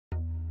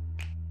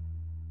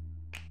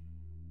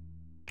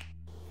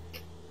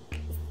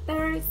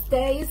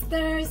Thursday, it's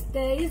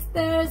Thursday, it's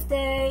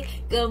Thursday.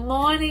 Good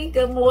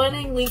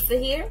morning, Lisa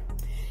here.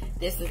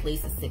 This is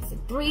Lisa 6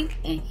 and 3,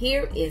 and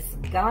here is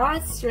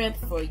God's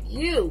strength for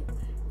you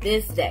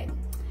this day.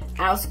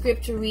 Our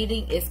scripture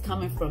reading is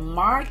coming from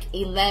Mark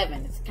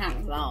 11. It's kind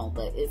of long,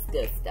 but it's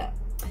good stuff.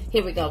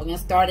 Here we go. We're going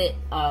to start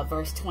at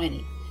verse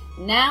 20.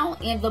 Now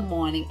in the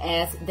morning,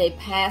 as they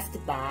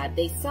passed by,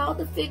 they saw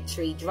the fig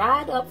tree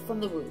dried up from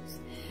the roots.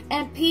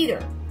 And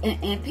Peter,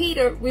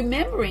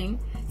 remembering,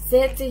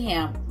 said to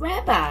him,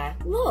 Rabbi,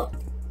 look,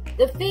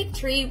 the fig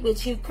tree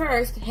which you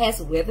cursed has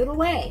withered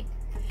away.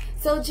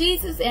 So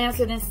Jesus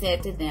answered and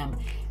said to them,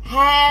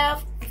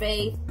 have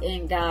faith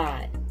in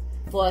God.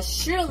 For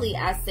surely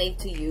I say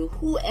to you,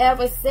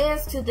 whoever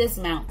says to this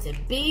mountain,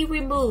 be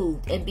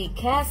removed and be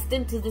cast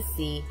into the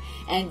sea,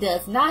 and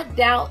does not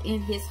doubt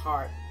in his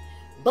heart,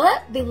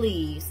 but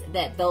believes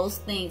that those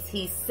things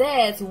he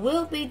says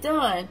will be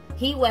done,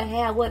 he will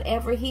have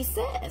whatever he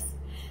says.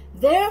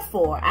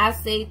 Therefore, I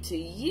say to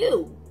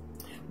you,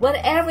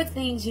 whatever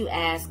things you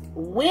ask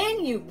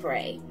when you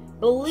pray,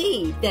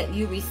 believe that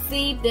you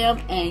receive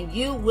them and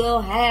you will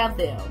have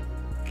them.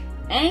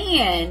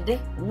 And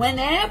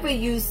whenever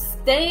you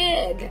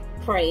stand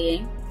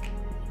praying,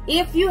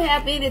 if you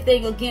have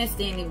anything against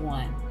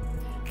anyone,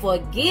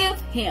 forgive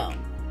him,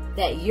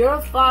 that your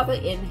Father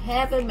in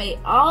heaven may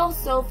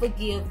also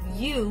forgive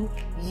you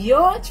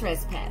your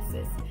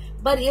trespasses.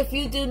 But if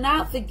you do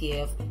not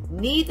forgive,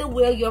 neither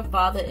will your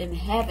Father in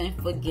heaven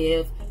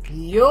forgive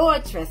your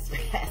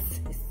trespasses.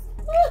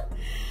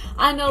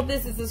 I know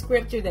this is a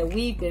scripture that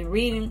we've been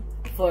reading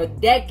for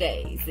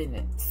decades, in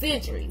the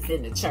centuries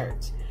in the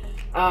church,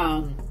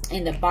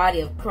 in the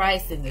body of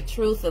Christ, in the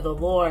truth of the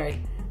Lord.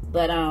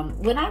 But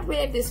when I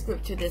read this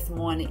scripture this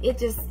morning, it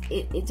just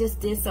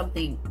did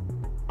something.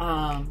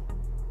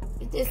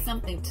 It did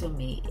something to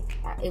me.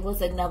 It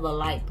was another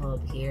light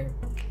bulb here.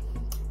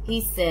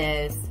 He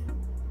says,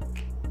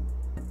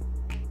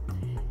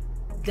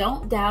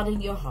 don't doubt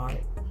in your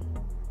heart.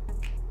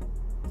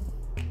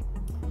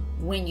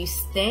 When you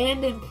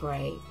stand and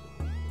pray,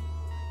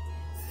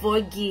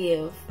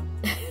 forgive,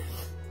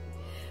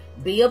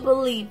 be a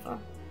believer,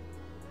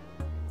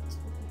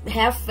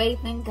 have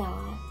faith in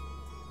God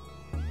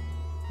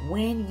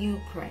when you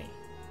pray.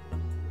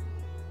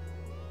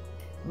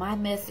 My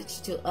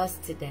message to us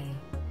today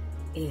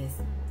is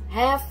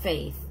have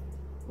faith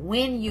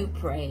when you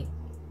pray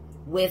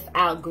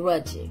without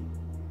grudging.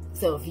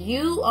 So if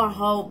you are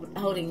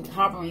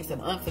harboring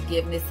some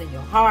unforgiveness in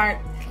your heart,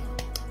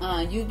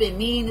 you've been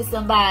mean to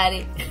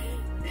somebody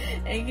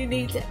and you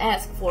need to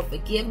ask for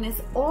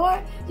forgiveness,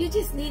 or you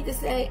just need to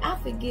say, I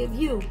forgive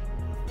you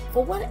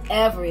for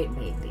whatever it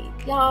may be.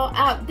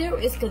 Y'all, there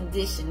is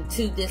condition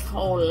to this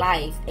whole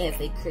life as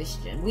a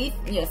Christian.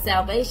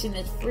 Salvation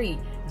is free.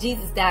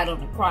 Jesus died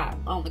on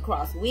the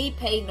cross. We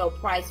pay no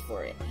price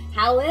for it.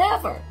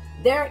 However,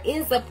 there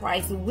is a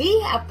price we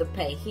have to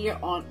pay here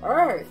on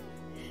earth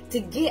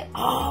to get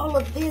all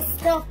of this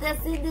stuff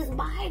that's in this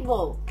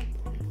Bible.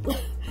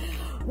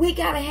 We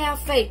got to have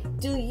faith.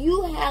 Do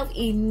you have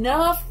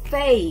enough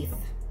faith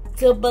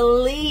to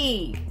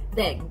believe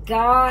that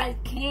God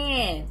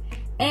can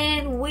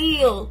and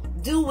will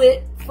do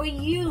it for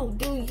you?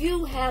 Do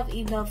you have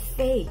enough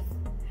faith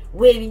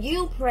when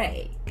you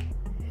pray?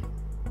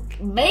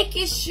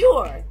 Making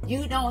sure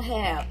you don't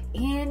have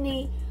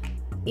any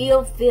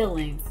ill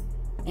feelings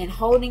and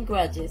holding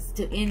grudges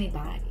to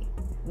anybody.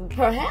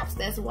 Perhaps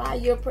that's why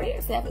your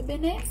prayers haven't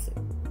been answered.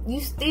 You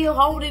still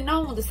holding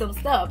on to some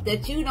stuff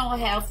that you don't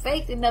have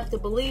faith enough to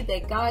believe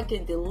that God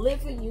can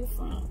deliver you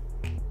from.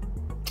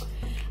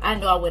 I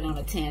know I went on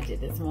a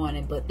tangent this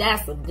morning, but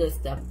that's some good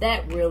stuff.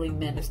 That really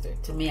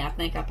ministered to me. I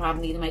think I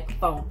probably need to make a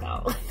phone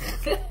call.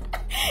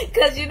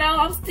 Because,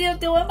 I'm still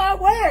doing my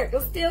work.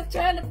 I'm still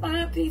trying to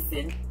find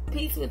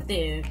peace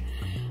within.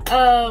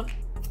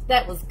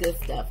 That was good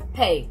stuff.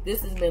 Hey,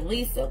 this has been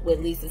Lisa with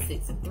Lisa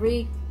 6 and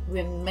 3.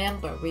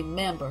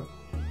 Remember,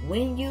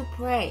 when you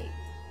pray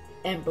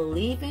and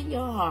believe in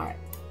your heart,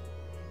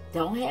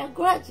 don't have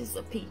grudges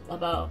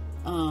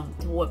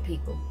toward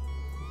people.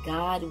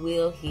 God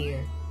will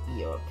hear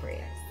your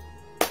prayers.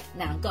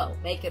 Now go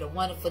make it a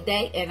wonderful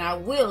day, and I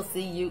will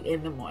see you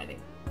in the morning.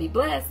 Be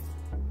blessed.